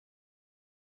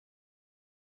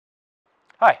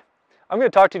Hi, I'm going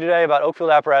to talk to you today about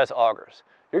Oakfield Apparatus Augers.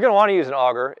 You're going to want to use an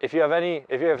auger if you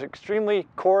have extremely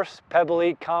coarse,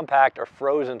 pebbly, compact, or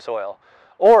frozen soil,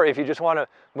 or if you just want to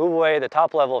move away the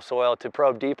top level of soil to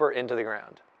probe deeper into the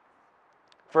ground.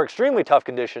 For extremely tough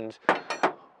conditions,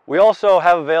 we also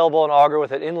have available an auger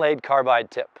with an inlaid carbide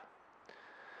tip.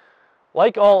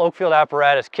 Like all Oakfield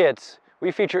Apparatus kits,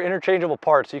 we feature interchangeable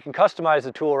parts so you can customize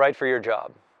the tool right for your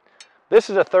job. This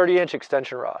is a 30-inch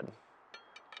extension rod.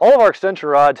 All of our extension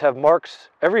rods have marks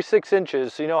every 6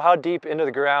 inches so you know how deep into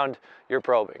the ground you're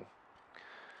probing.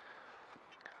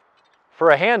 For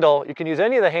a handle, you can use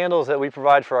any of the handles that we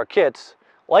provide for our kits,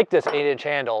 like this 8-inch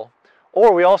handle,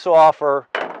 or we also offer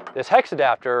this hex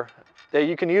adapter that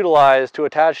you can utilize to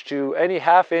attach to any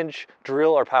 1/2-inch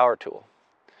drill or power tool.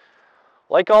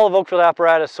 Like all of Oakfield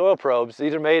Apparatus soil probes,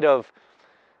 these are made of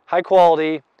high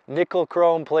quality nickel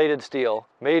chrome plated steel,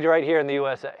 made right here in the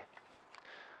USA.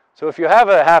 So if you have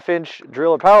a 1/2-inch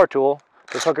drill or power tool,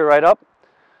 just hook it right up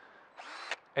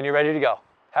and you're ready to go.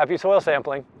 Happy soil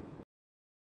sampling.